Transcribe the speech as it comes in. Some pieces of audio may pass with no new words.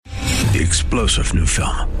the explosive new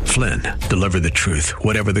film, Flynn, Deliver the Truth,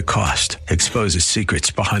 Whatever the Cost, exposes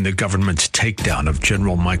secrets behind the government's takedown of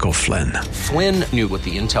General Michael Flynn. Flynn knew what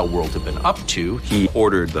the intel world had been up to. He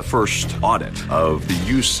ordered the first audit of the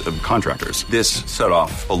use of contractors. This set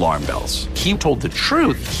off alarm bells. He told the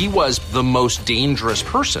truth. He was the most dangerous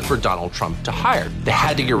person for Donald Trump to hire. They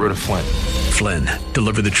had to get rid of Flynn. Flynn,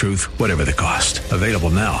 Deliver the Truth, Whatever the Cost. Available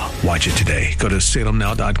now. Watch it today. Go to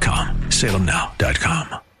salemnow.com.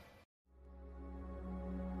 salemnow.com.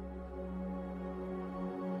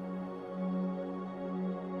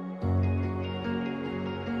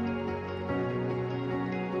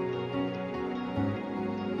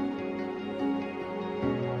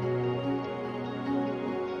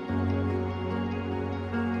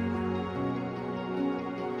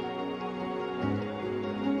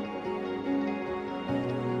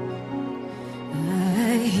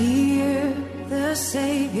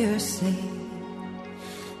 Savior say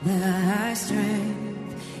thy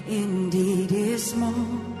strength indeed is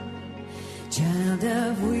small. Child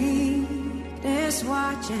of weakness,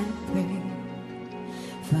 watch and pray.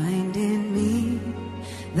 Find in me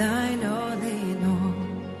thine all in all.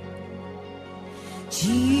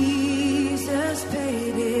 Jesus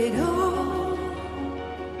paid it all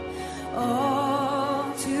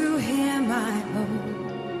to him I owe.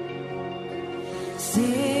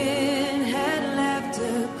 Sin had left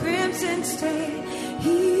a crimson stain,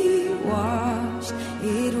 he washed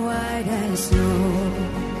it white as snow.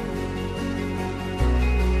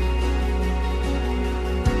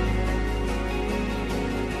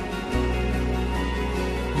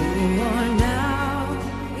 Oh, now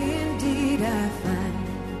indeed I find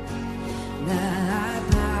that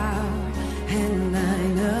power and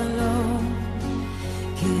thine alone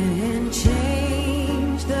can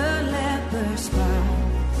change the leper's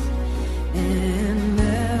spots and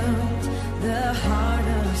melt the heart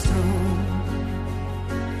of stone.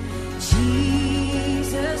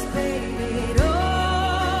 Jesus paid it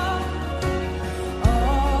all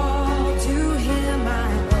to him I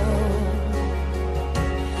owe.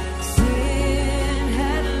 Sin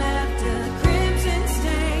had left a crimson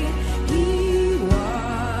stain, he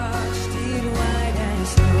washed it white as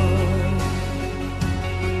snow.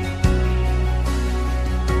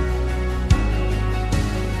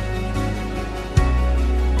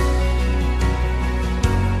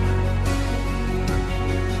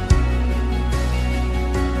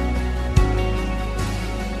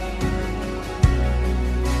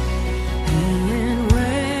 And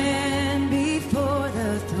when before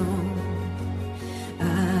the throne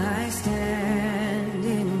I stand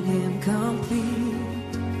in him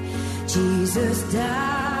complete, Jesus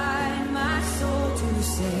died my soul to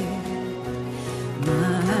save.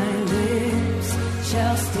 My lips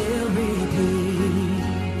shall still repeat,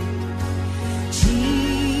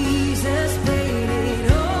 Jesus paid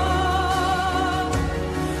it all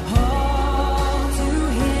to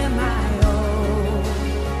him I owe.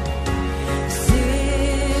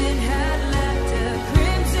 Sin had left a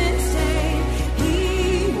crimson stain, he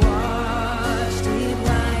washed it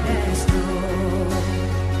white as snow.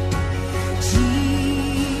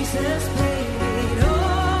 Jesus paid it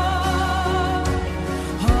all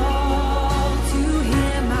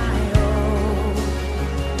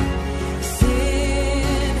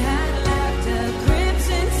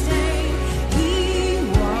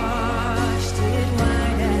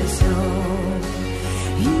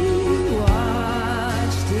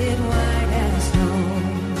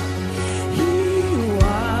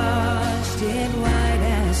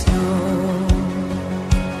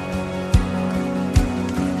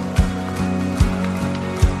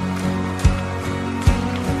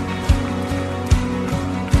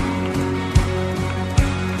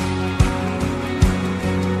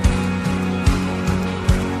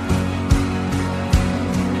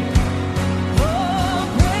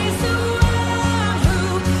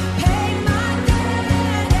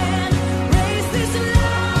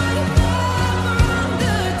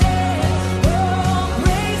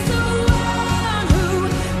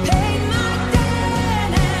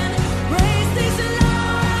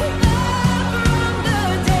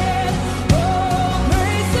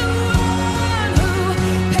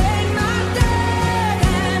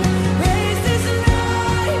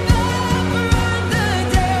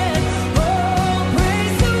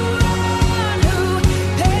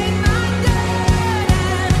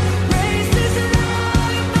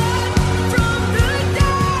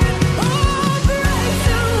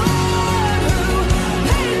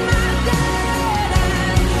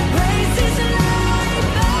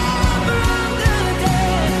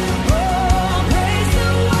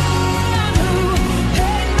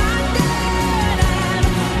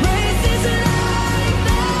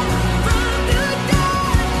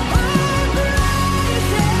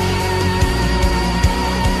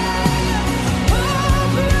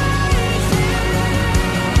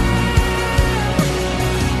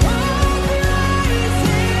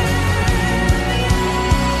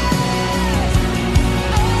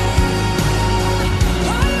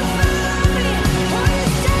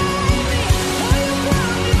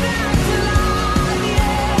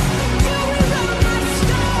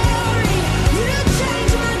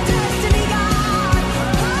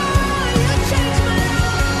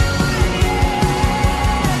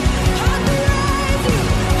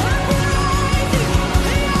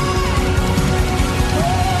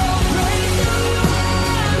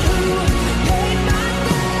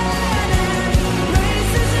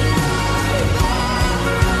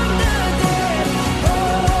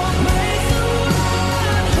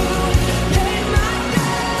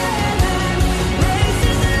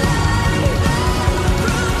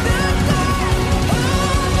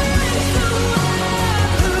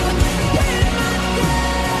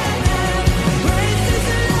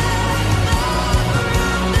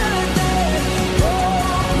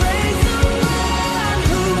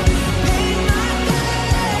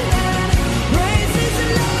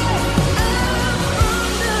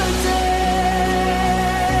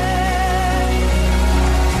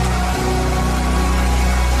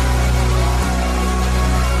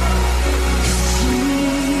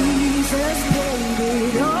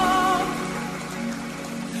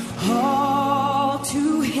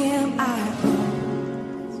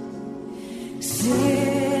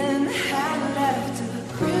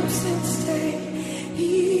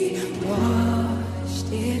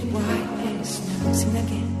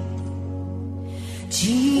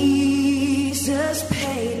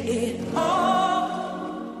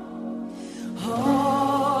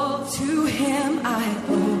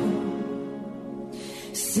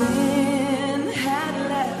Sin had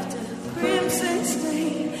left a crimson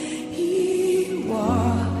stain. He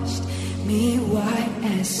washed me white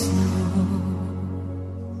as snow.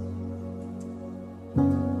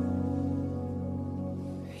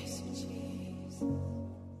 Praise you, Jesus.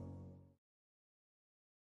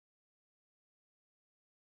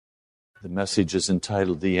 The message is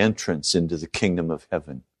entitled, The Entrance into the Kingdom of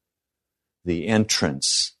Heaven. The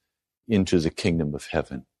entrance into the kingdom of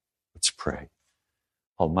heaven. Let's pray.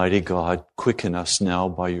 Almighty God, quicken us now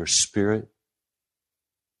by your Spirit.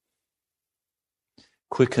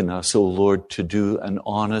 Quicken us, O Lord, to do an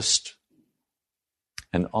honest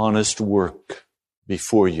work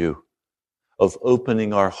before you of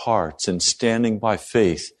opening our hearts and standing by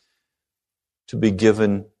faith to be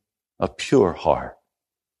given a pure heart.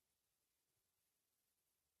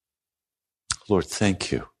 Lord,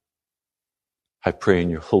 thank you. I pray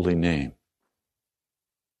in your holy name.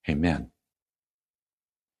 Amen.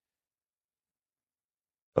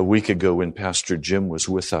 A week ago when Pastor Jim was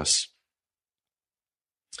with us,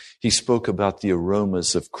 he spoke about the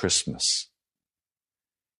aromas of Christmas.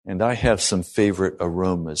 And I have some favorite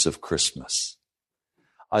aromas of Christmas.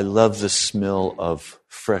 I love the smell of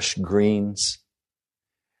fresh greens.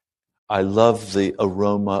 I love the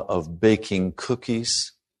aroma of baking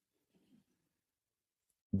cookies.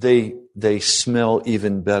 They smell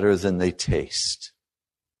even better than they taste.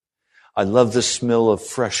 I love the smell of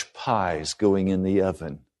fresh pies going in the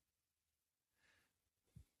oven.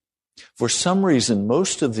 For some reason,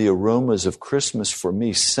 most of the aromas of Christmas for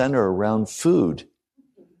me center around food.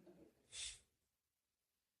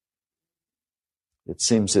 It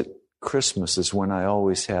seems that Christmas is when I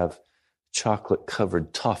always have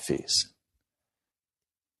chocolate-covered toffees.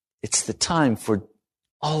 It's the time for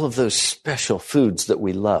all of those special foods that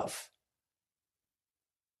we love.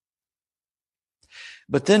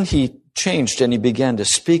 But then he changed and he began to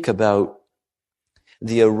speak about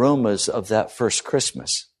the aromas of that first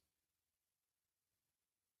Christmas.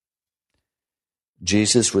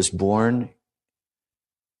 Jesus was born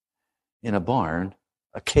in a barn,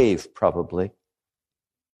 a cave probably,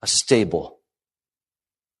 a stable.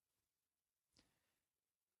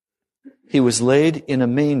 He was laid in a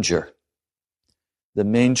manger. The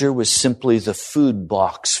manger was simply the food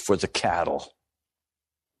box for the cattle.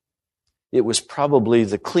 It was probably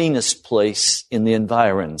the cleanest place in the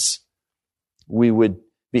environs. We would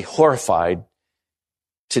be horrified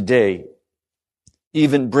today,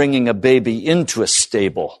 even bringing a baby into a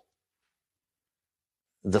stable.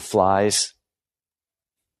 The flies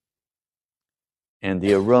and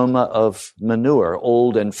the aroma of manure,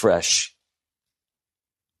 old and fresh.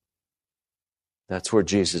 That's where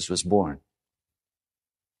Jesus was born.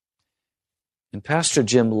 And Pastor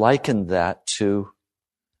Jim likened that to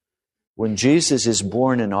when Jesus is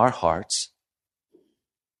born in our hearts,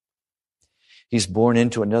 he's born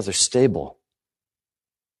into another stable.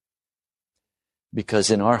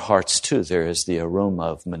 Because in our hearts too, there is the aroma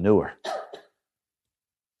of manure.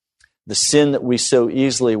 The sin that we so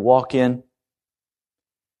easily walk in,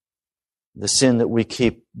 the sin that we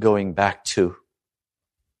keep going back to.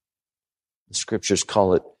 The scriptures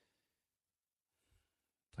call it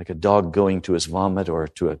like a dog going to his vomit or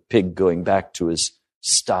to a pig going back to his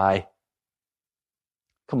sty.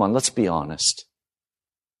 Come on, let's be honest.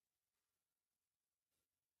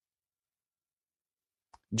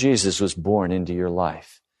 Jesus was born into your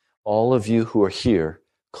life. All of you who are here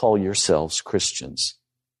call yourselves Christians.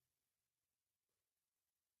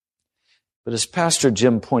 But as Pastor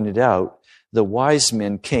Jim pointed out, the wise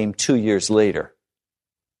men came 2 years later.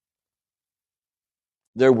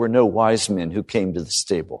 There were no wise men who came to the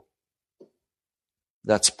stable.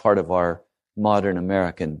 That's part of our modern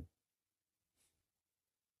American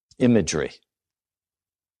imagery.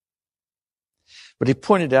 But he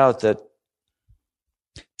pointed out that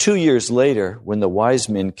 2 years later, when the wise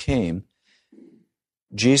men came,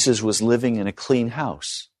 Jesus was living in a clean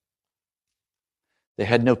house. They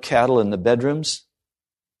had no cattle in the bedrooms.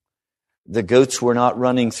 The goats were not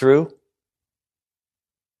running through.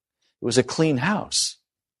 It was a clean house.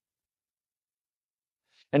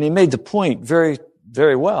 And he made the point very,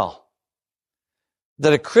 very well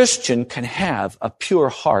that a Christian can have a pure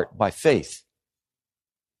heart by faith.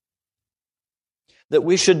 That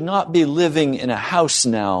we should not be living in a house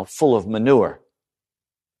now full of manure.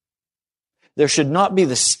 There should not be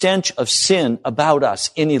the stench of sin about us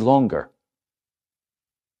any longer.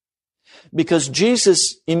 Because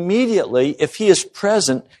Jesus immediately, if he is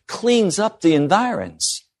present, cleans up the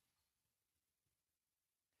environs.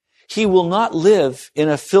 He will not live in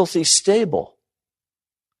a filthy stable.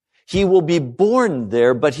 He will be born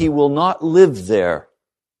there, but he will not live there.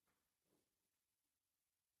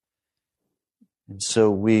 And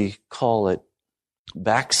so we call it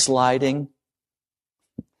backsliding.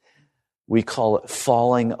 We call it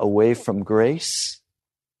falling away from grace.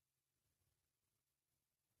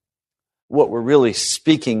 What we're really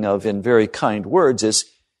speaking of in very kind words is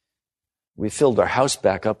we filled our house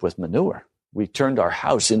back up with manure. We turned our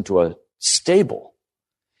house into a stable,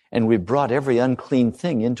 and we brought every unclean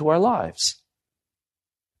thing into our lives.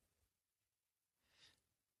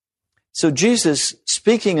 So Jesus,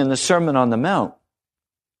 speaking in the Sermon on the Mount,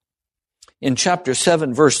 in chapter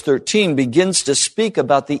 7, verse 13, begins to speak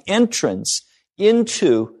about the entrance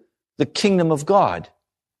into the kingdom of God.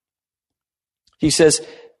 He says,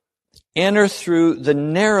 enter through the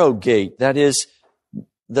narrow gate, that is,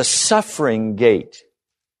 the suffering gate.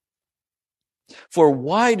 For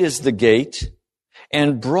wide is the gate,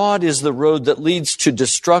 and broad is the road that leads to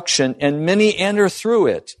destruction, and many enter through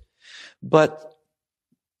it. But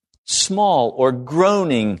small or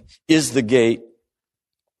groaning is the gate,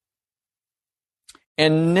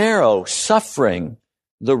 and narrow, suffering,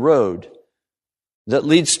 the road that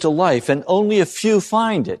leads to life, and only a few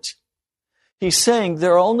find it. He's saying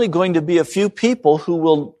there are only going to be a few people who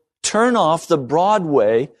will turn off the broad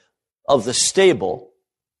way of the stable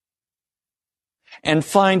and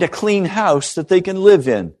find a clean house that they can live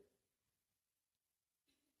in.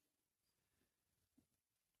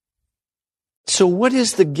 So what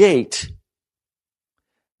is the gate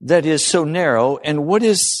that is so narrow, and what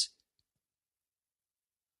is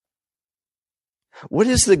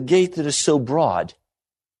the gate that is so broad?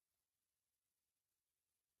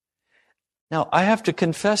 Now, I have to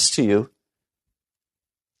confess to you,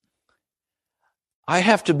 I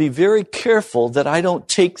have to be very careful that I don't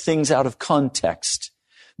take things out of context,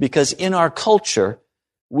 because in our culture,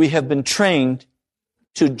 we have been trained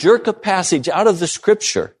to jerk a passage out of the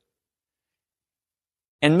Scripture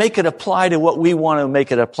and make it apply to what we want to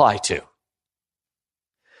make it apply to.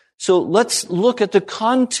 So let's look at the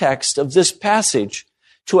context of this passage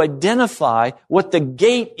to identify what the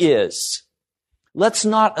gate is. Let's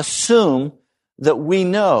not assume that we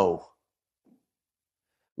know.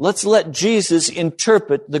 Let's let Jesus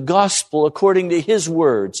interpret the gospel according to his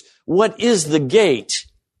words. What is the gate?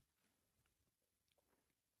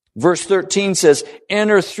 Verse 13 says,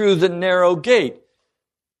 enter through the narrow gate.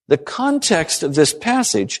 The context of this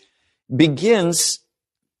passage begins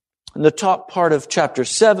in the top part of chapter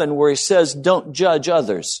 7, where he says, don't judge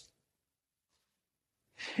others.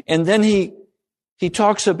 And then he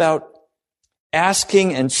talks about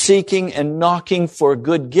asking and seeking and knocking for a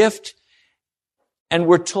good gift. And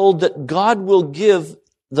we're told that God will give,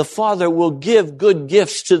 the Father will give good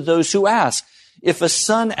gifts to those who ask. If a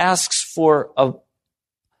son asks for a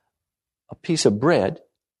piece of bread,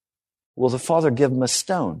 will the Father give him a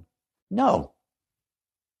stone? No.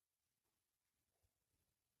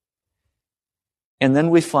 And then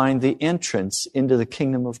we find the entrance into the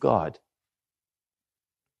kingdom of God.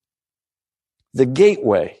 The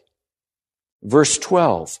gateway. Verse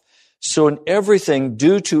 12. So in everything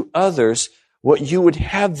do to others what you would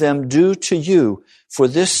have them do to you, for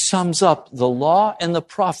this sums up the law and the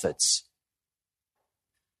prophets.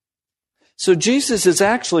 So Jesus is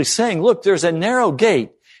actually saying, look, there's a narrow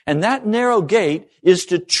gate, and that narrow gate is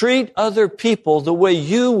to treat other people the way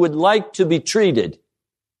you would like to be treated.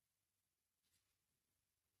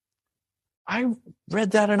 I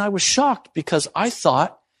read that and I was shocked, because I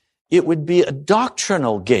thought it would be a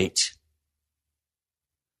doctrinal gate.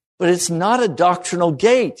 But it's not a doctrinal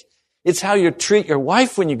gate. It's how you treat your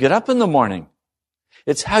wife when you get up in the morning.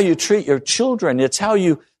 It's how you treat your children. It's how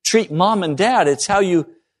you treat mom and dad. It's how you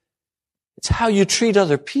treat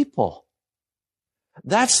other people.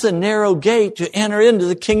 That's the narrow gate to enter into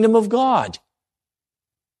the kingdom of God.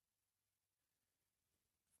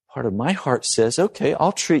 Part of my heart says, okay,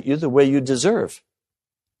 I'll treat you the way you deserve.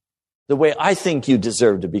 The way I think you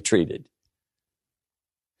deserve to be treated.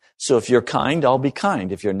 So if you're kind, I'll be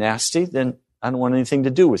kind. If you're nasty, then I don't want anything to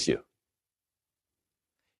do with you.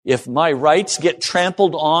 If my rights get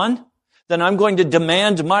trampled on, then I'm going to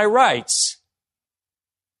demand my rights.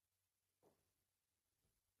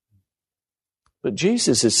 But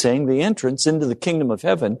Jesus is saying the entrance into the kingdom of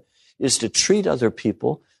heaven is to treat other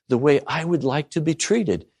people the way I would like to be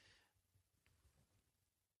treated.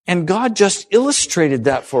 And God just illustrated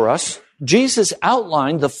that for us. Jesus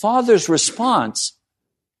outlined the Father's response.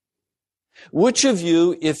 Which of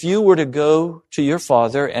you, if you were to go to your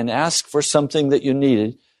father and ask for something that you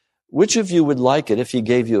needed, which of you would like it if he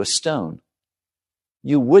gave you a stone?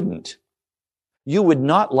 You wouldn't. You would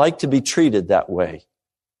not like to be treated that way.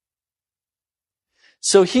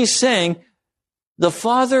 So he's saying the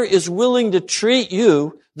Father is willing to treat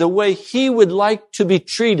you the way he would like to be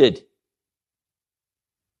treated.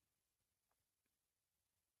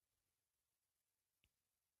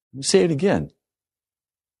 Let me say it again.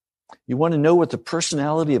 You want to know what the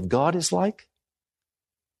personality of God is like?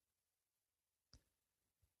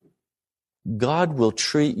 God will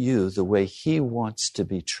treat you the way He wants to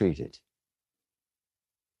be treated.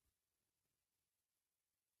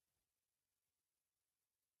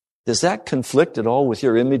 Does that conflict at all with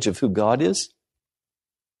your image of who God is?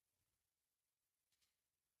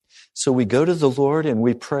 So we go to the Lord and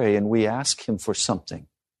we pray and we ask Him for something.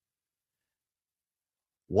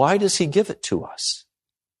 Why does He give it to us?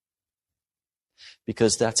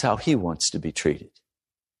 Because that's how He wants to be treated.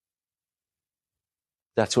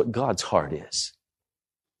 That's what God's heart is.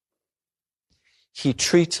 He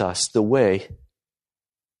treats us the way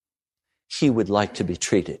He would like to be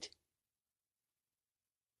treated.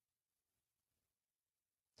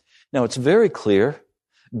 Now, it's very clear,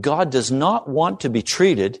 God does not want to be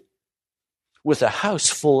treated with a house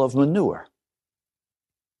full of manure,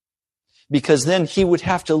 because then He would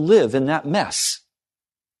have to live in that mess.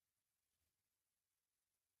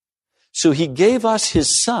 So He gave us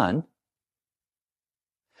His Son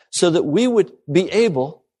so that we would be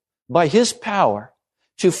able, by His power,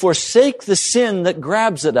 to forsake the sin that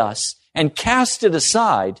grabs at us and cast it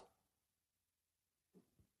aside.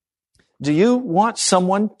 Do you want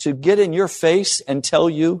someone to get in your face and tell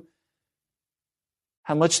you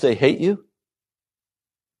how much they hate you?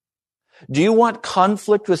 Do you want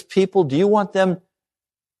conflict with people? Do you want them?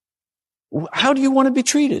 How do you want to be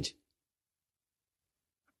treated?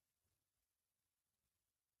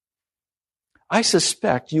 I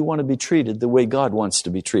suspect you want to be treated the way God wants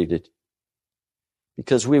to be treated,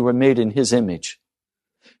 because we were made in His image.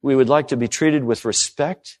 We would like to be treated with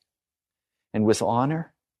respect and with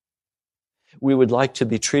honor. We would like to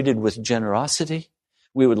be treated with generosity.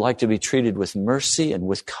 We would like to be treated with mercy and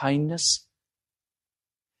with kindness.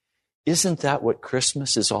 Isn't that what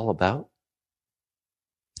Christmas is all about?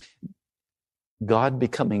 God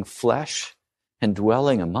becoming flesh and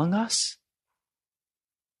dwelling among us?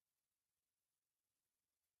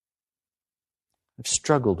 I've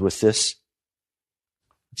struggled with this.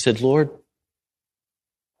 I said, Lord,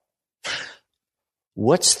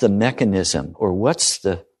 what's the mechanism, or what's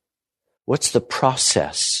the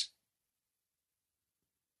process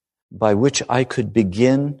by which I could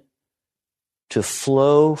begin to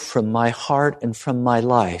flow from my heart and from my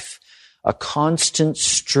life a constant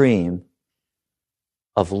stream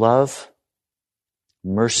of love,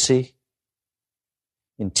 mercy,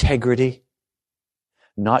 integrity,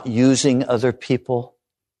 not using other people,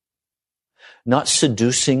 not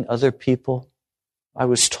seducing other people? I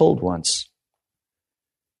was told once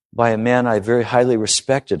by a man I very highly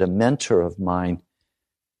respected, a mentor of mine.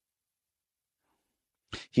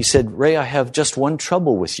 He said, Ray, I have just one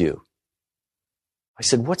trouble with you. I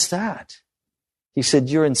said, what's that? He said,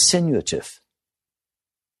 you're insinuative.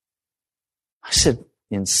 I said,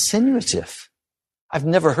 insinuative? I've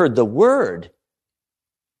never heard the word.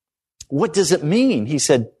 What does it mean? He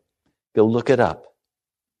said, go look it up.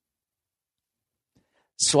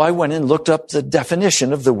 So I went and looked up the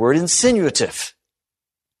definition of the word insinuative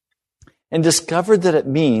and discovered that it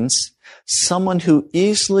means someone who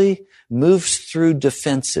easily moves through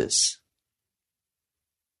defenses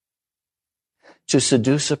to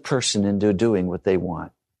seduce a person into doing what they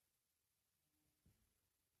want.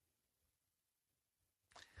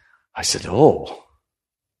 I said, oh,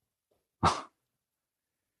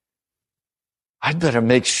 I'd better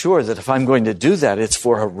make sure that if I'm going to do that, it's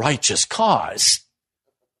for a righteous cause.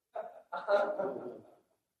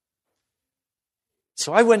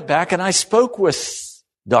 So I went back and I spoke with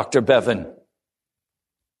Dr. Bevan.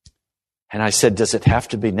 And I said, does it have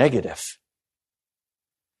to be negative?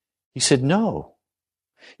 He said, no.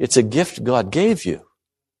 It's a gift God gave you,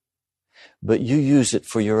 but you use it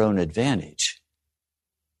for your own advantage.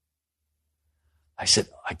 I said,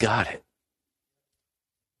 I got it.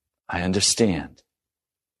 I understand.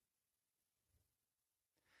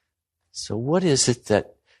 So what is it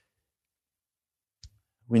that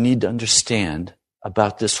we need to understand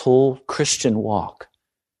about this whole Christian walk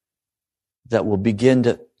that will begin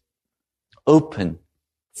to open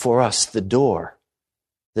for us the door,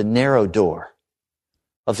 the narrow door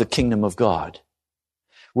of the kingdom of God,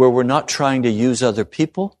 where we're not trying to use other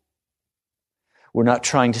people, we're not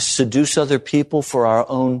trying to seduce other people for our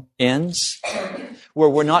own ends, where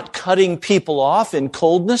we're not cutting people off in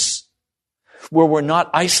coldness, where we're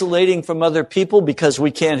not isolating from other people because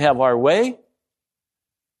we can't have our way.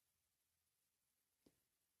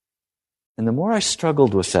 And the more I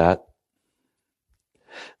struggled with that,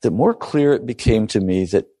 the more clear it became to me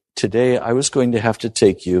that today I was going to have to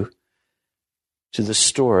take you to the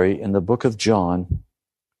story in the book of John,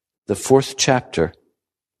 the 4th chapter,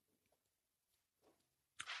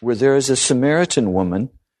 where there is a Samaritan woman,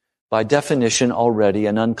 by definition already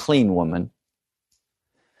an unclean woman,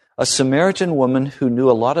 a Samaritan woman who knew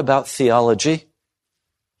a lot about theology,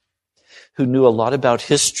 who knew a lot about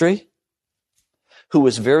history, who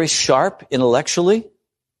was very sharp intellectually,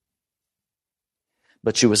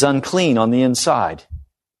 but she was unclean on the inside.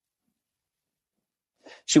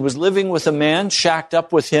 She was living with a man, shacked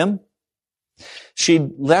up with him.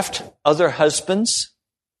 She'd left other husbands.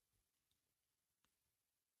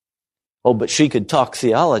 Oh, but she could talk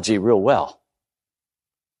theology real well.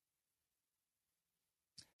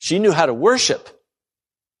 She knew how to worship.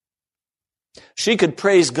 She could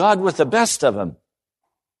praise God with the best of them.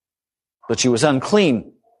 But she was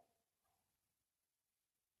unclean.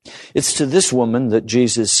 It's to this woman that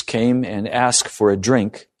Jesus came and asked for a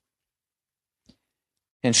drink.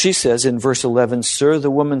 And she says in verse 11, "Sir,"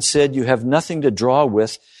 the woman said, "you have nothing to draw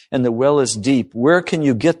with, and the well is deep. Where can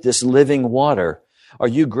you get this living water? Are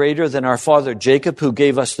you greater than our father Jacob, who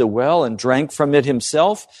gave us the well and drank from it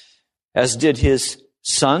himself, as did his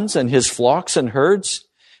sons and his flocks and herds?"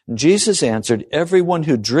 And Jesus answered, "Everyone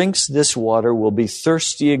who drinks this water will be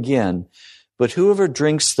thirsty again, but whoever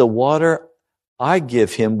drinks the water I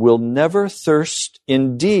give him will never thirst.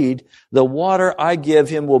 Indeed, the water I give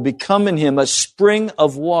him will become in him a spring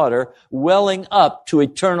of water welling up to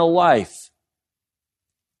eternal life."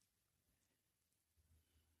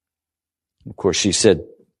 Of course, she said,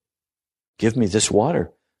 "Give me this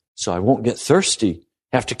water so I won't get thirsty.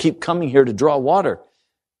 Have to keep coming here to draw water."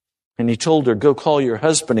 And he told her, "Go call your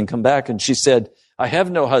husband and come back." And she said, "I have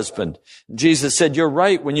no husband." Jesus said, "You're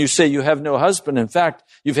right when you say you have no husband. In fact,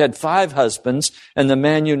 you've had 5 husbands, and the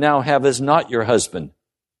man you now have is not your husband."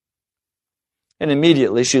 And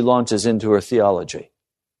immediately she launches into her theology.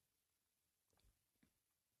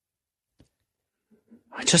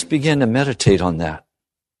 I just began to meditate on that.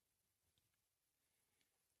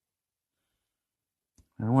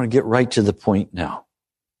 I want to get right to the point now.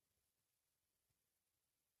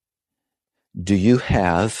 Do you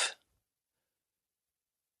have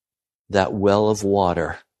that well of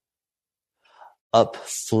water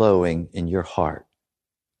upflowing in your heart?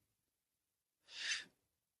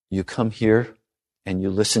 You come here and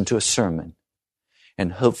you listen to a sermon,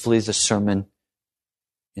 and hopefully the sermon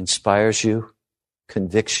inspires you,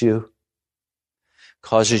 convicts you,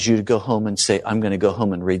 causes you to go home and say, "I'm going to go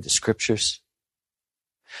home and read the scriptures.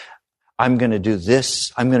 I'm going to do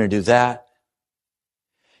this. I'm going to do that."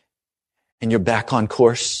 And you're back on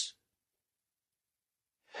course.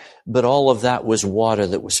 But all of that was water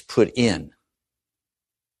that was put in.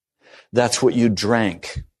 That's what you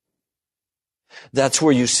drank. That's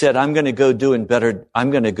where you said, I'm going to go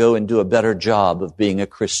and do a better job of being a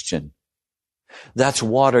Christian. That's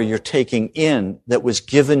water you're taking in that was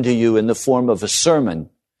given to you in the form of a sermon.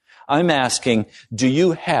 I'm asking, do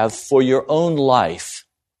you have for your own life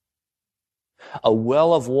a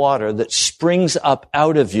well of water that springs up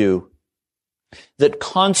out of you, that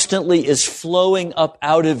constantly is flowing up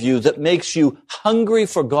out of you, that makes you hungry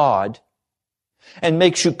for God and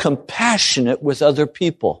makes you compassionate with other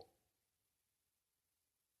people?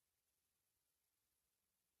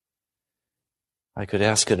 I could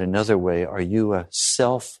ask it another way. Are you a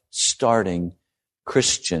self-starting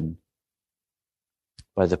Christian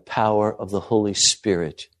by the power of the Holy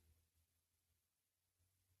Spirit?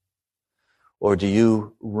 Or do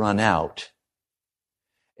you run out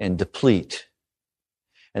and deplete?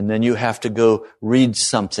 And then you have to go read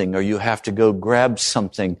something, or you have to go grab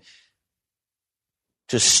something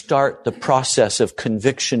to start the process of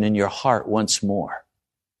conviction in your heart once more.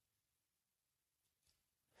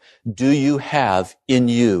 Do you have in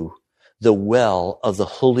you the well of the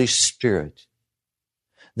Holy Spirit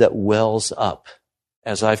that wells up?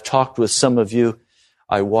 As I've talked with some of you,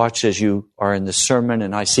 I watch as you are in the sermon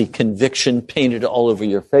and I see conviction painted all over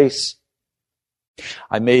your face.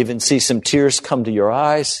 I may even see some tears come to your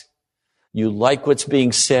eyes. You like what's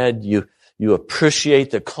being said. You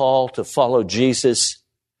appreciate the call to follow Jesus.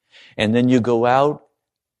 And then you go out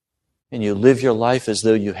and you live your life as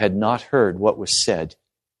though you had not heard what was said.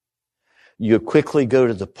 You quickly go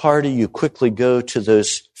to the party. You quickly go to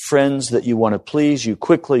those friends that you want to please. You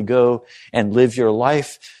quickly go and live your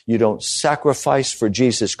life. You don't sacrifice for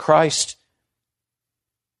Jesus Christ.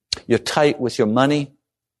 You're tight with your money.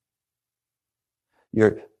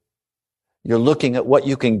 You're looking at what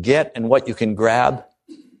you can get and what you can grab.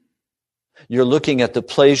 You're looking at the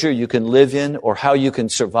pleasure you can live in or how you can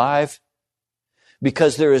survive,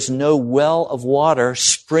 because there is no well of water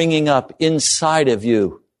springing up inside of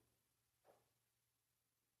you.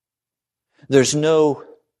 There's no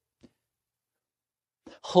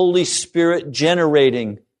Holy Spirit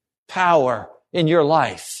generating power in your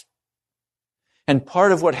life. And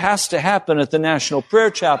part of what has to happen at the National Prayer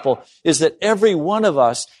Chapel is that every one of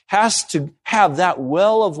us has to have that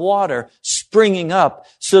well of water springing up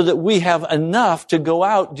so that we have enough to go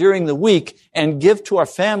out during the week and give to our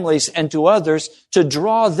families and to others to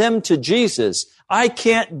draw them to Jesus. I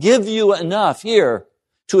can't give you enough here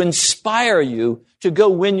to inspire you to go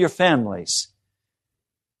win your families.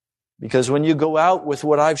 Because when you go out with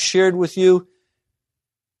what I've shared with you,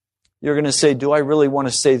 you're going to say, do I really want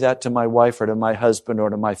to say that to my wife or to my husband or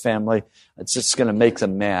to my family? It's just going to make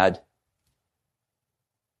them mad.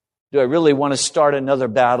 Do I really want to start another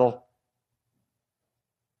battle?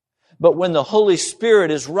 But when the Holy Spirit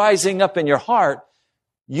is rising up in your heart,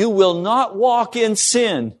 you will not walk in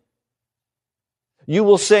sin. You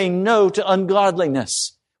will say no to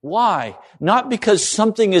ungodliness. Why? Not because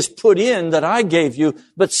something is put in that I gave you,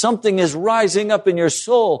 but something is rising up in your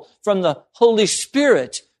soul from the Holy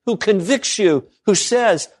Spirit who convicts you, who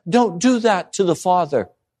says, don't do that to the Father.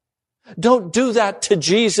 Don't do that to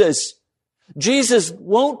Jesus. Jesus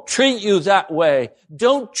won't treat you that way.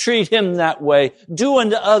 Don't treat Him that way. Do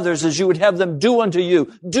unto others as you would have them do unto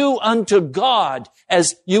you. Do unto God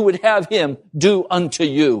as you would have Him do unto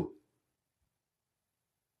you.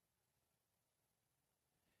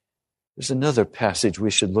 There's another passage we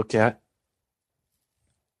should look at.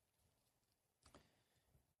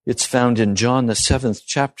 It's found in John, the 7th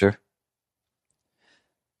chapter.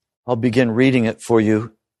 I'll begin reading it for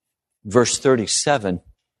you, verse 37.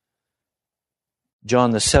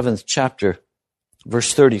 John, the 7th chapter,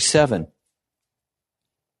 verse 37.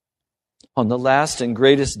 On the last and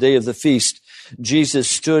greatest day of the feast, Jesus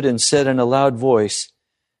stood and said in a loud voice,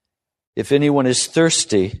 "If anyone is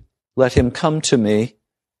thirsty, let him come to me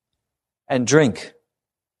and drink.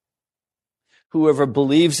 Whoever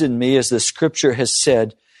believes in me, as the Scripture has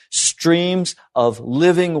said, streams of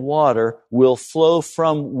living water will flow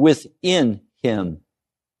from within him."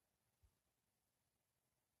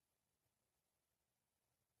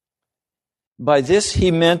 By this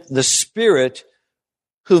he meant the Spirit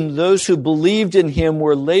whom those who believed in him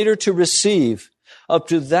were later to receive. Up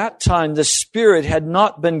to that time, the Spirit had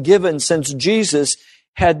not been given since Jesus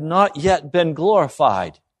had not yet been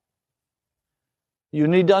glorified. You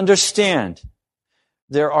need to understand,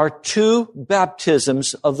 there are two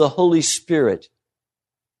baptisms of the Holy Spirit.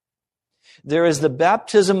 There is the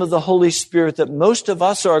baptism of the Holy Spirit that most of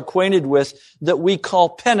us are acquainted with that we call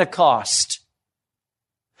Pentecost.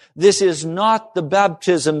 This is not the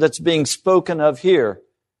baptism that's being spoken of here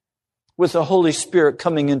with the Holy Spirit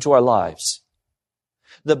coming into our lives.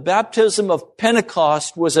 The baptism of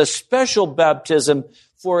Pentecost was a special baptism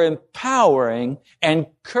for empowering and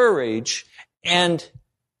courage and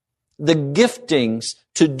the giftings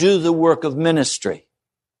to do the work of ministry.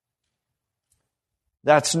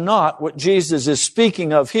 That's not what Jesus is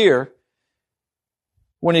speaking of here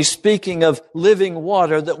when He's speaking of living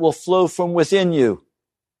water that will flow from within you.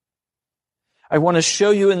 I want to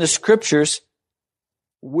show you in the Scriptures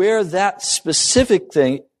where that specific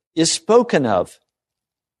thing is spoken of.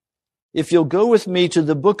 If you'll go with me to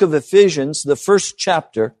the book of Ephesians, the 1st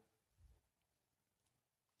chapter.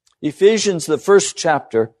 Ephesians, the 1st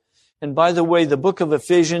chapter. And by the way, the book of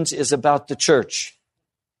Ephesians is about the church.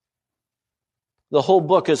 The whole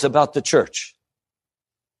book is about the church.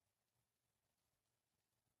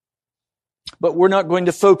 But we're not going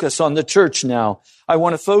to focus on the church now. I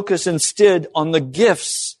want to focus instead on the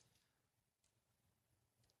gifts.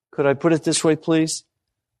 Could I put it this way, please?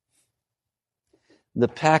 The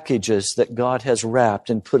packages that God has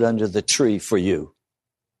wrapped and put under the tree for you.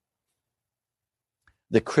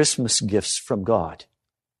 The Christmas gifts from God.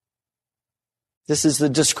 This is the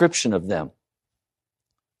description of them.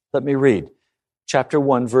 Let me read. Chapter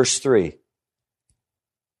 1, verse 3.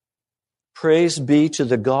 Praise be to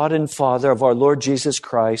the God and Father of our Lord Jesus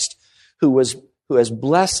Christ, who has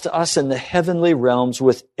blessed us in the heavenly realms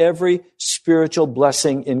with every spiritual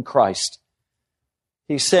blessing in Christ.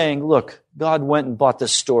 He's saying, look, God went and bought the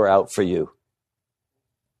store out for you.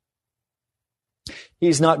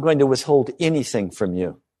 He's not going to withhold anything from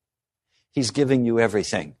you. He's giving you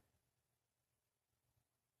everything.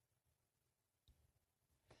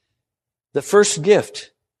 The first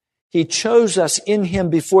gift, He chose us in Him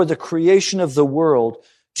before the creation of the world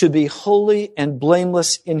to be holy and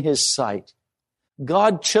blameless in His sight.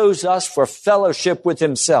 God chose us for fellowship with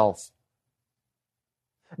Himself.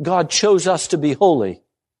 God chose us to be holy.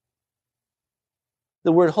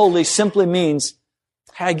 The word holy simply means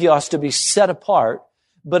hagios, to be set apart,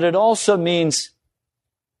 but it also means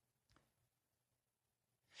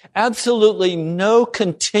absolutely no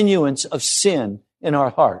continuance of sin in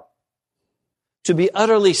our heart. to be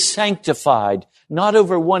utterly sanctified, not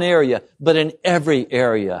over one area, but in every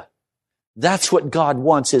area. That's what God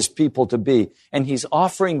wants His people to be, and He's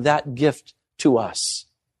offering that gift to us.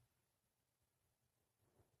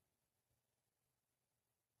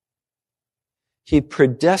 He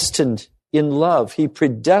predestined in love. He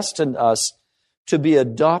predestined us to be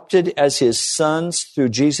adopted as His sons through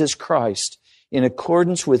Jesus Christ in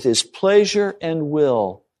accordance with His pleasure and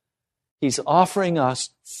will. He's offering us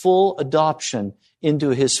full adoption into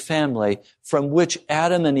His family from which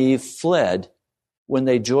Adam and Eve fled when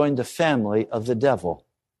they joined the family of the devil.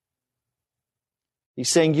 He's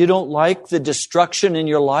saying, you don't like the destruction in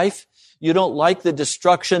your life? You don't like the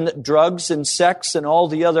destruction that drugs and sex and all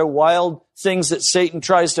the other wild things that Satan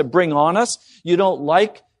tries to bring on us? You don't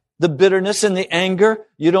like the bitterness and the anger?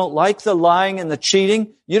 You don't like the lying and the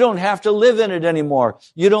cheating? You don't have to live in it anymore.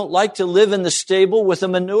 You don't like to live in the stable with the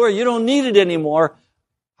manure? You don't need it anymore.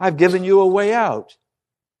 I've given you a way out.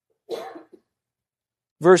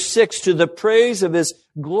 Verse 6, to the praise of His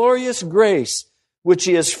glorious grace, which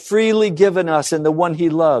He has freely given us in the one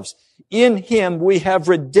He loves. In Him we have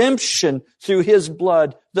redemption through His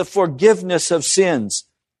blood, the forgiveness of sins.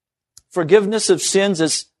 Forgiveness of sins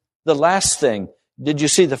is the last thing. Did you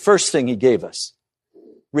see the first thing He gave us?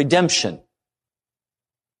 Redemption.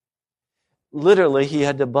 Literally, He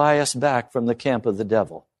had to buy us back from the camp of the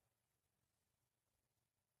devil.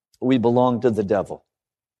 We belonged to the devil.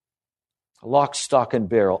 Lock, stock, and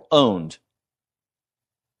barrel, owned.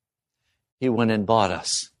 He went and bought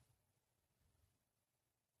us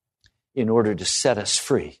in order to set us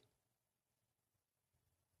free.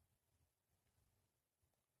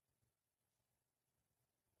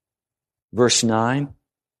 Verse 9,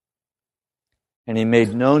 and He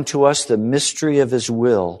made known to us the mystery of His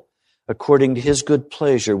will, according to His good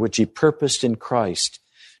pleasure, which He purposed in Christ,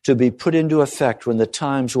 to be put into effect when the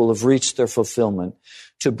times will have reached their fulfillment,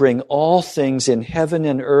 to bring all things in heaven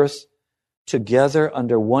and earth together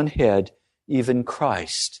under one head, even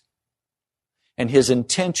Christ. And His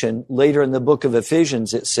intention, later in the book of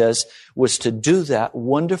Ephesians, it says, was to do that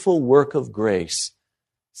wonderful work of grace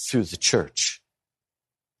through the church.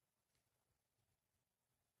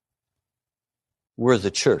 We're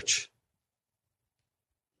the church.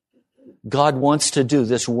 God wants to do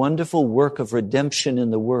this wonderful work of redemption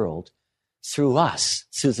in the world through us,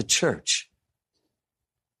 through the church.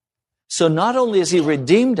 So not only has He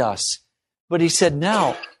redeemed us, but He said,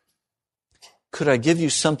 now, could I give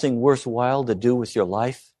you something worthwhile to do with your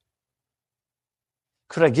life?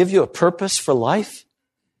 Could I give you a purpose for life?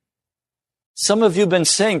 Some of you have been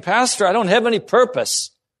saying, Pastor, I don't have any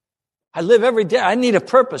purpose. I live every day. I need a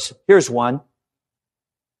purpose. Here's one.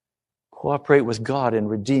 Cooperate with God in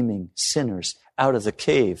redeeming sinners out of the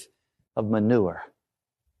cave of manure.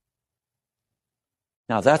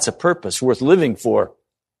 Now that's a purpose worth living for.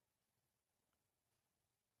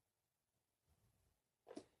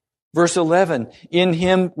 Verse 11, in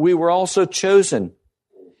Him we were also chosen,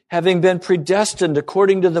 having been predestined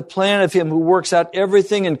according to the plan of Him who works out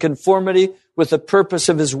everything in conformity with the purpose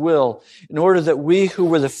of His will, in order that we who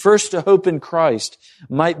were the first to hope in Christ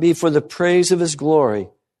might be for the praise of His glory.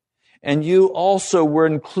 And you also were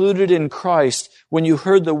included in Christ when you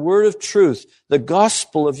heard the word of truth, the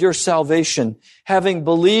gospel of your salvation. Having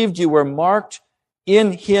believed, you were marked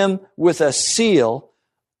in Him with a seal,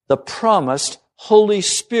 the promised Holy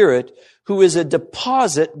Spirit, who is a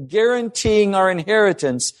deposit guaranteeing our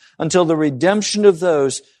inheritance until the redemption of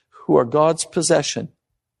those who are God's possession.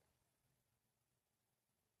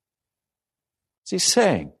 What's He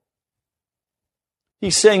saying?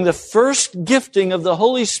 He's saying the first gifting of the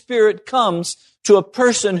Holy Spirit comes to a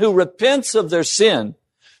person who repents of their sin,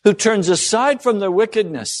 who turns aside from their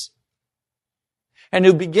wickedness, and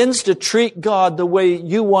who begins to treat God the way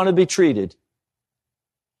you want to be treated.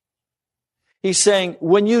 He's saying,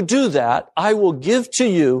 when you do that, I will give to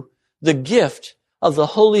you the gift of the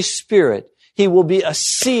Holy Spirit. He will be a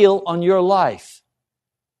seal on your life.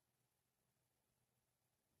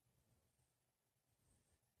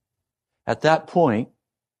 At that point,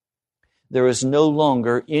 there is no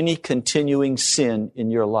longer any continuing sin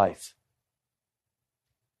in your life.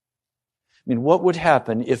 I mean, what would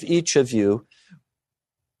happen if each of you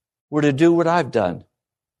were to do what I've done,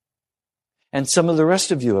 and some of the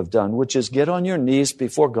rest of you have done, which is get on your knees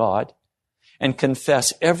before God and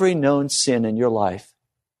confess every known sin in your life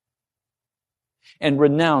and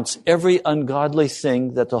renounce every ungodly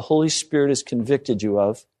thing that the Holy Spirit has convicted you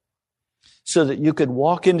of, so that you could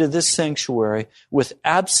walk into this sanctuary with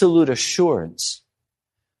absolute assurance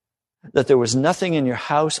that there was nothing in your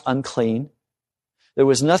house unclean, there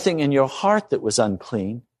was nothing in your heart that was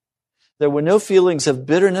unclean, there were no feelings of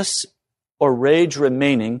bitterness or rage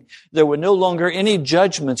remaining. There were no longer any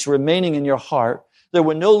judgments remaining in your heart. There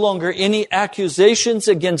were no longer any accusations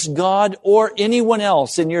against God or anyone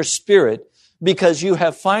else in your spirit, because you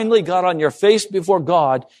have finally got on your face before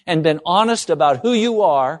God and been honest about who you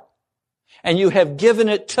are, and you have given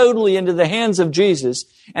it totally into the hands of Jesus,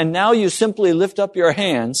 and now you simply lift up your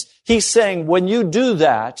hands. He's saying, when you do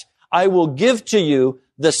that, I will give to you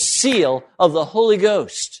the seal of the Holy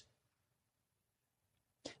Ghost.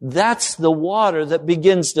 That's the water that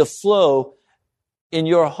begins to flow in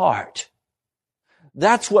your heart.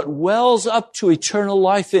 That's what wells up to eternal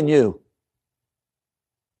life in you.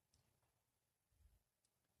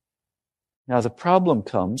 Now the problem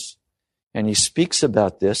comes, and he speaks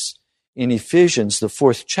about this in Ephesians, the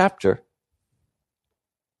 4th chapter.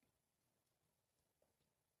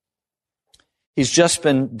 He's just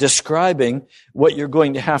been describing what you're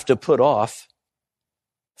going to have to put off: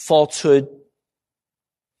 falsehood,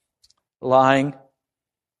 lying,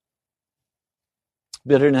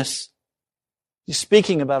 bitterness. He's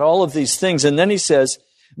speaking about all of these things. And then he says,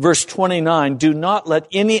 verse 29, do not let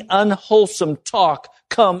any unwholesome talk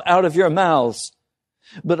come out of your mouths,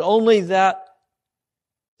 but only that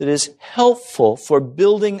is helpful for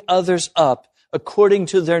building others up according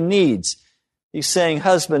to their needs. He's saying,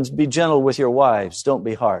 husbands, be gentle with your wives. Don't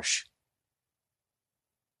be harsh.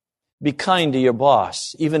 Be kind to your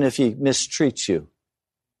boss, even if he mistreats you.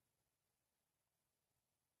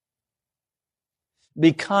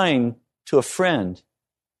 Be kind to a friend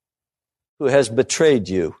who has betrayed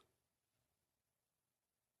you.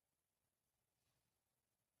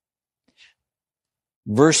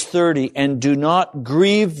 Verse 30, and do not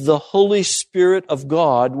grieve the Holy Spirit of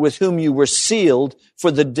God, with whom you were sealed for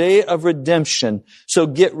the day of redemption. So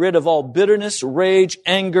get rid of all bitterness, rage,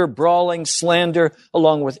 anger, brawling, slander,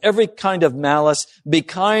 along with every kind of malice. Be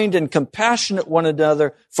kind and compassionate one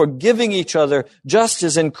another, forgiving each other, just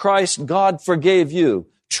as in Christ God forgave you.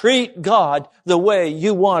 Treat God the way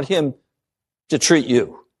you want Him to treat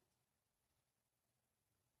you.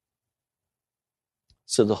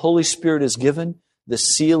 So the Holy Spirit is given. The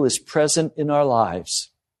seal is present in our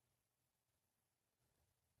lives.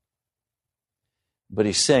 But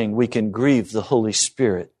he's saying we can grieve the Holy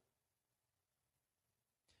Spirit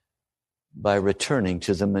by returning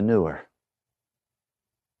to the manure.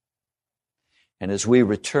 And as we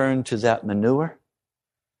return to that manure,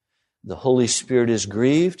 the Holy Spirit is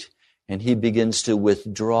grieved and He begins to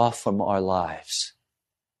withdraw from our lives.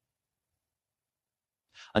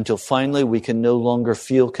 Until finally we can no longer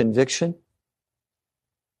feel conviction.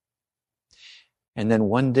 And then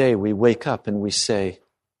one day we wake up and we say,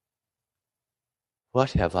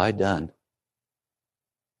 what have I done?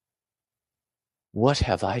 What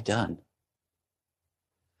have I done?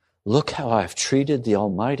 Look how I've treated the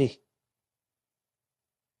Almighty.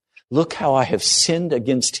 Look how I have sinned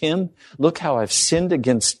against Him. Look how I've sinned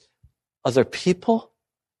against other people.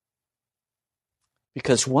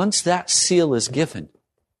 Because once that seal is given,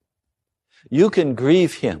 you can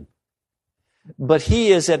grieve Him. But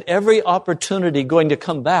He is at every opportunity going to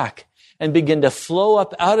come back and begin to flow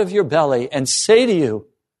up out of your belly and say to you,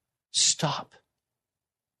 stop.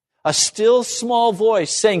 A still small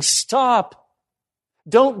voice saying, stop.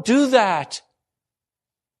 Don't do that.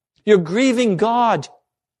 You're grieving God.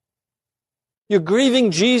 You're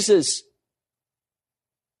grieving Jesus.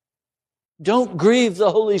 Don't grieve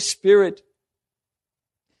the Holy Spirit.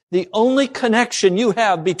 The only connection you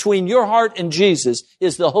have between your heart and Jesus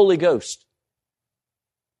is the Holy Ghost.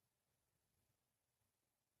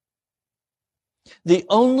 The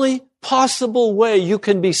only possible way you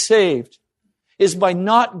can be saved is by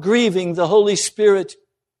not grieving the Holy Spirit.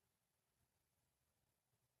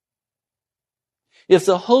 If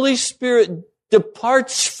the Holy Spirit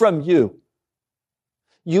departs from you,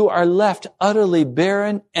 you are left utterly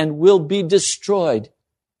barren and will be destroyed.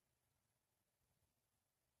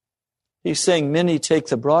 He's saying many take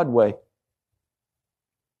the Broadway.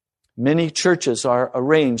 Many churches are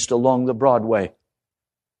arranged along the Broadway.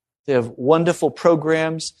 They have wonderful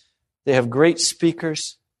programs. They have great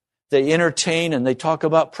speakers. They entertain and they talk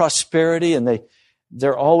about prosperity, and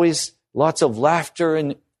they're always lots of laughter,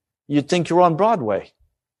 and you'd think you're on Broadway.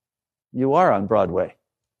 You are on Broadway.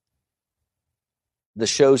 The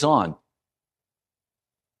show's on.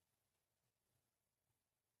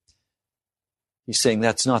 He's saying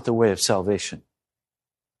that's not the way of salvation.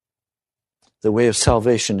 The way of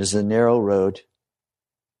salvation is the narrow road,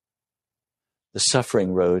 the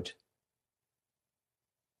suffering road.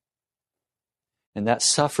 And that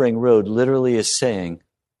suffering road literally is saying,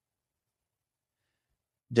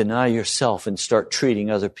 deny yourself and start treating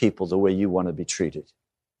other people the way you want to be treated.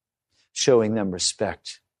 Showing them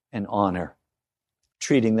respect. and honor,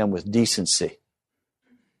 treating them with decency,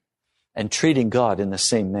 and treating God in the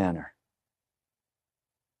same manner.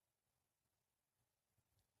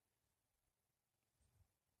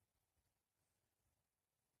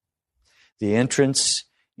 The entrance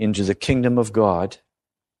into the kingdom of God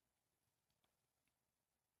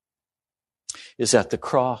is at the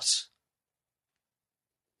cross,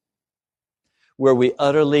 where we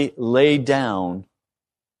utterly lay down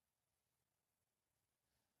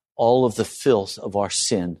all of the filth of our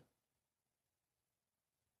sin.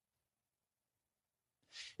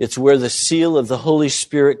 It's where the seal of the Holy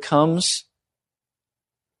Spirit comes,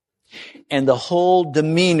 and the whole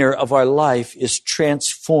demeanor of our life is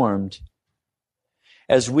transformed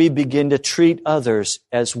as we begin to treat others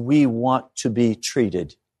as we want to be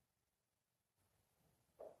treated.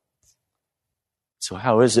 So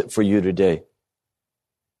how is it for you today?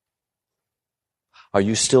 Are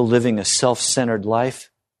you still living a self-centered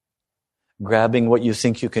life? Grabbing what you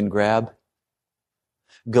think you can grab?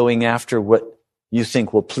 Going after what you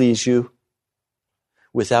think will please you?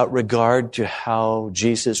 Without regard to how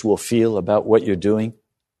Jesus will feel about what you're doing?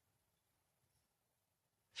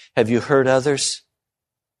 Have you hurt others?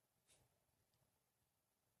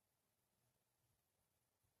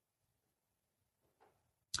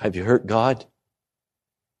 Have you hurt God?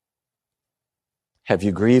 Have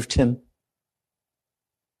you grieved Him?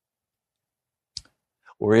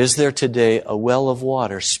 Or is there today a well of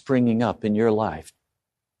water springing up in your life,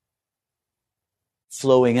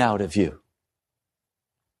 flowing out of you?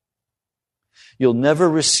 You'll never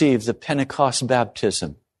receive the Pentecost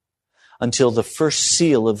baptism until the first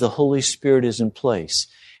seal of the Holy Spirit is in place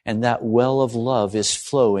and that well of love is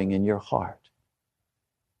flowing in your heart.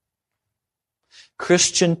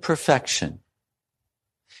 Christian perfection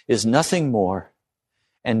is nothing more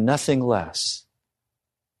and nothing less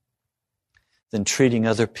than treating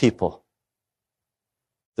other people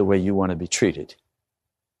the way you want to be treated.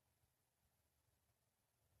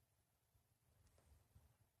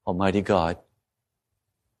 Almighty God,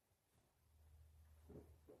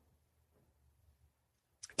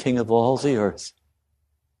 King of all the earth,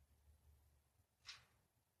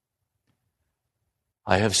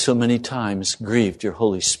 I have so many times grieved your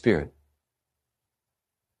Holy Spirit.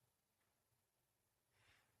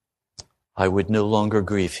 I would no longer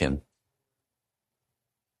grieve Him.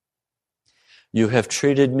 You have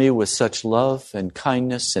treated me with such love and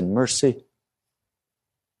kindness and mercy.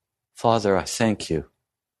 Father, I thank you.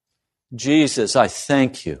 Jesus, I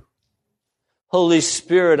thank you. Holy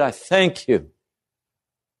Spirit, I thank you.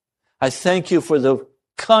 I thank you for the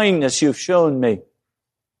kindness you've shown me,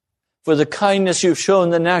 for the kindness you've shown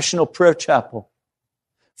the National Prayer Chapel,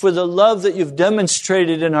 for the love that you've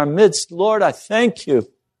demonstrated in our midst. Lord, I thank you.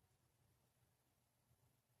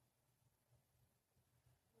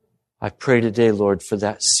 I pray today, Lord, for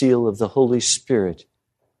that seal of the Holy Spirit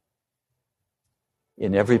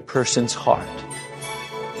in every person's heart.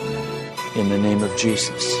 In the name of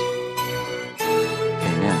Jesus.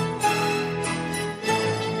 Amen.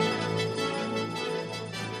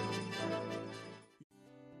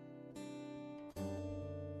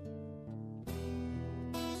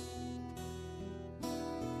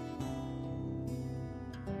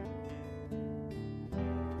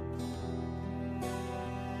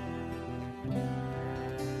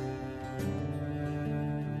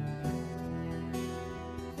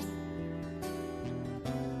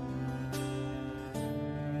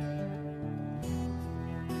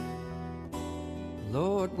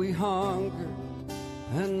 Lord, we hunger,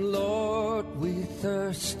 and Lord, we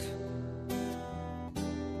thirst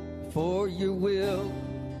for your will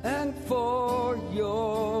and for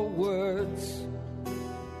your words.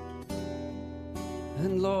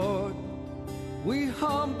 And Lord, we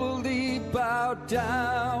humbly bow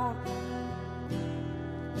down,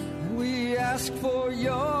 and we ask for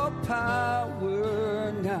your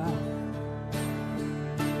power now.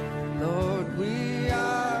 Lord, we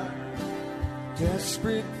are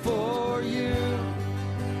desperate for you.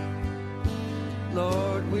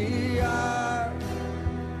 Lord, we are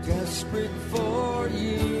desperate for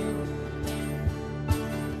you.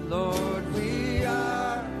 Lord, we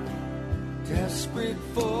are desperate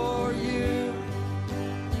for you.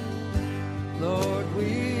 Lord,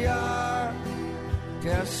 we are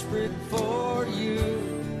desperate for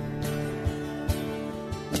you.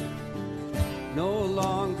 No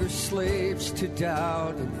longer slaves to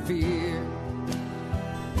doubt and fear.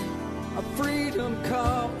 Our freedom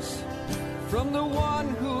comes from the one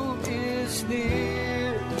who is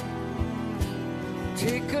near.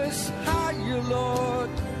 Take us higher, Lord,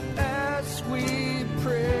 as we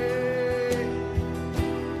pray.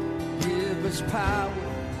 Give us power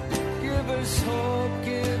us hope,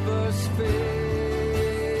 give us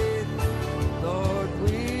faith. Lord,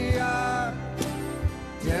 we are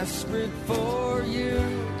desperate for you.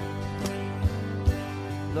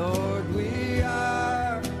 Lord, we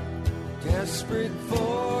are desperate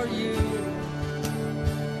for you.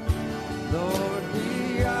 Lord,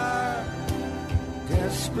 we are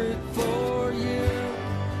desperate for you.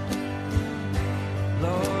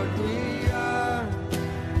 Lord, we are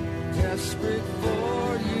desperate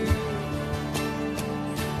for you.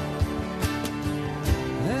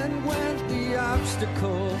 And when the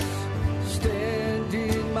obstacles stand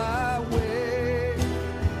in my way,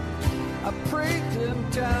 I break them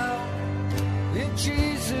down in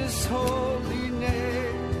Jesus' holy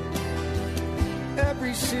name.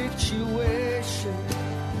 Every situation,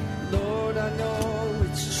 Lord, I know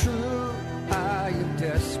it's true. I am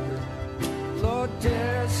desperate, Lord,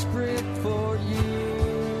 desperate for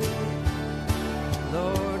you.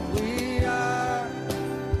 Lord, we are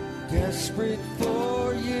desperate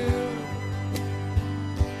for you.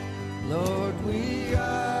 Lord, we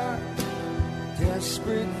are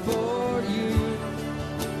desperate for you.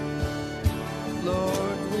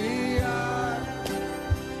 Lord, we are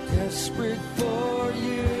desperate for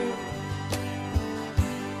you.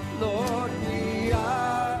 Lord, we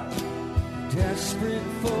are desperate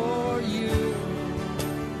for you.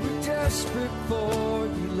 We're desperate for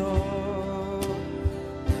you, Lord.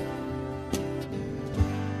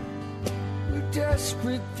 We're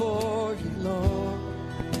desperate for you, Lord.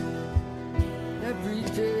 Every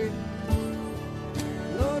day,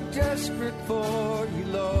 Lord, desperate for you,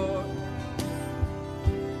 Lord.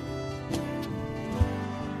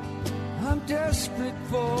 I'm desperate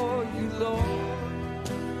for you, Lord.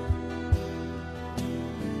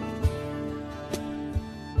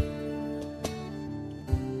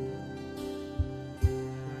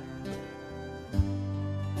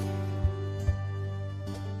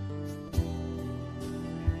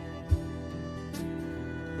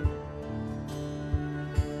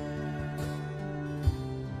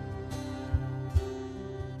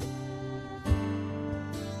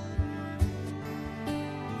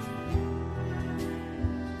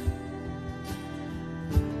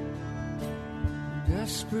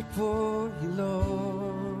 Desperate for you,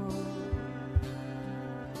 Lord.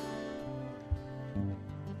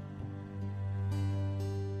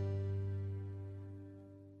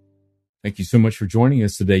 Thank you so much for joining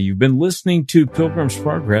us today. You've been listening to Pilgrim's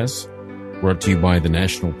Progress, brought to you by the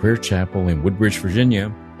National Prayer Chapel in Woodbridge,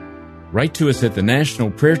 Virginia. Write to us at the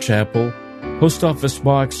National Prayer Chapel, Post Office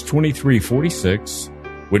Box 2346,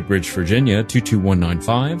 Woodbridge, Virginia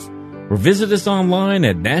 22195, or visit us online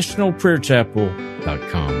at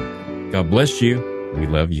nationalprayerchapel.com. God bless you. We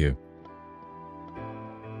love you.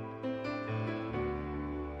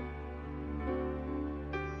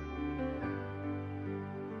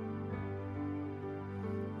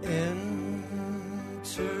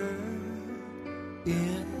 Enter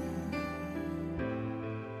in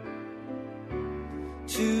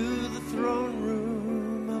to the throne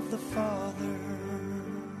room of the Father.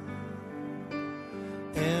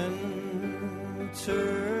 Enter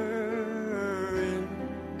in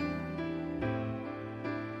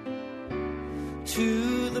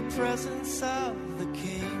to the presence of the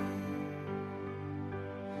King.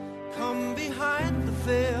 Come behind the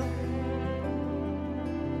veil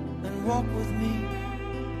and walk with me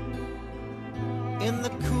in the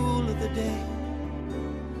cool of the day.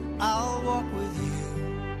 I'll walk with you,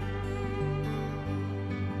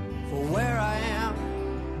 for where I am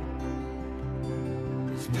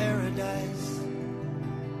is paradise.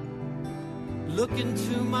 Look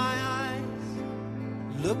into my eyes,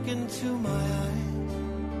 look into my eyes.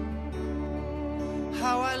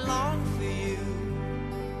 How I long for you,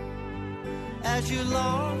 as you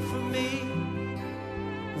long for me.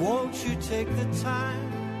 Won't you take the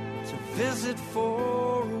time to visit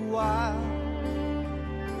for a while?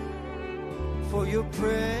 For your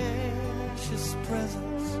precious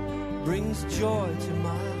presence brings joy to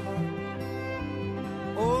my heart.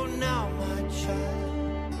 Oh, now, my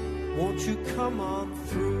child, won't you come on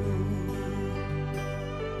through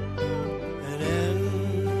and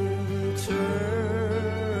enter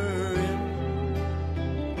in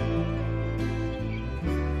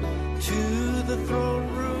to the throne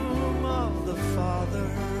room of the Father.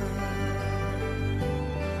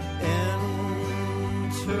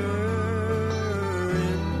 Enter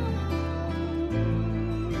in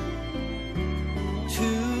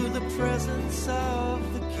to the presence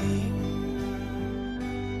of the King.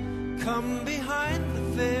 Come behind the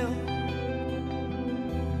veil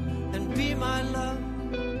and be my love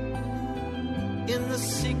in the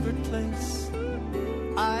secret place.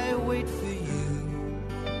 I wait for you.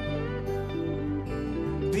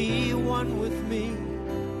 Be one with me,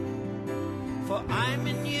 for I'm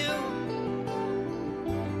in you,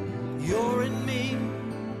 you're in me.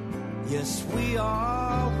 Yes, we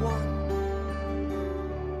are one.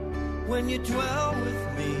 When you dwell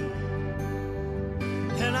with me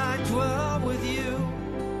and I dwell with you,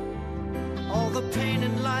 all the pain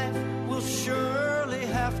in life will surely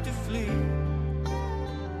have to flee.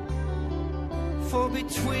 For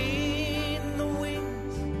between the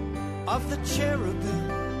wings of the cherubim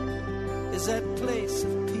is that place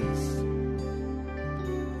of peace,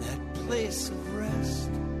 that place of rest,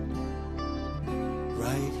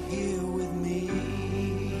 right here with me.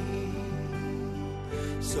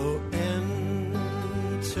 So enter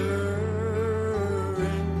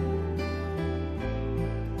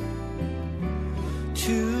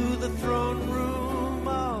to the throne room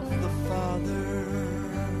of the Father.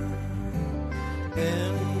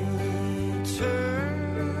 Enter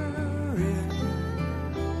in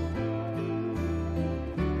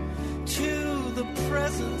to the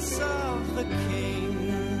presence of the King.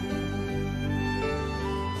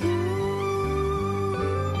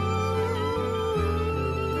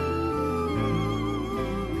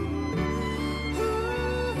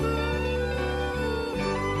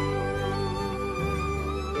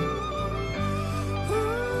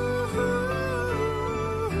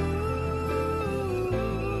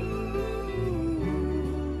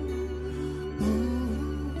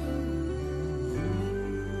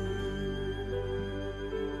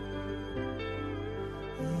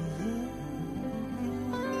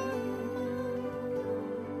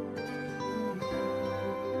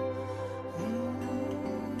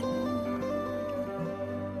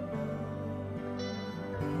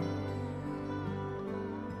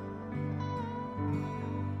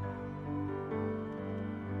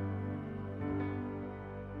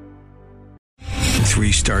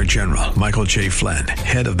 Three-star General Michael J. Flynn,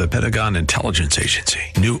 head of the Pentagon Intelligence Agency,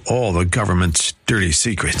 knew all the government's dirty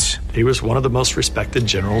secrets. He was one of the most respected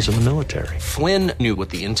generals in the military. Flynn knew what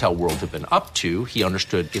the intel world had been up to. He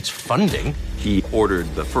understood its funding. He ordered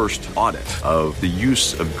the first audit of the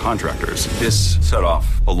use of contractors. This set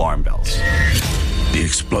off alarm bells. The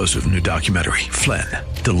explosive new documentary, Flynn,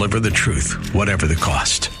 Deliver the Truth, Whatever the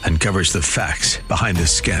Cost, uncovers the facts behind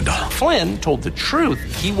this scandal. Flynn told the truth.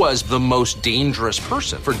 He was the most dangerous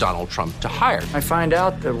person for Donald Trump to hire. I find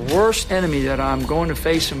out the worst enemy that I'm going to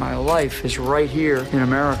face in my life is right here in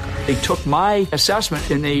America. They took my assessment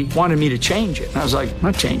and they wanted me to change it. And I was like, I'm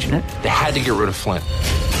not changing it. They had to get rid of Flynn.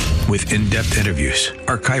 With in-depth interviews,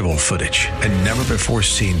 archival footage, and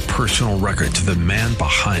never-before-seen personal records of the man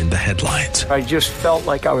behind the headlines. I just felt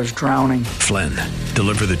like I was drowning. Flynn,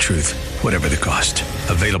 Deliver the Truth, Whatever the Cost.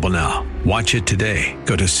 Available now. Watch it today.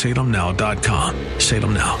 Go to salemnow.com.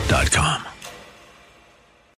 salemnow.com.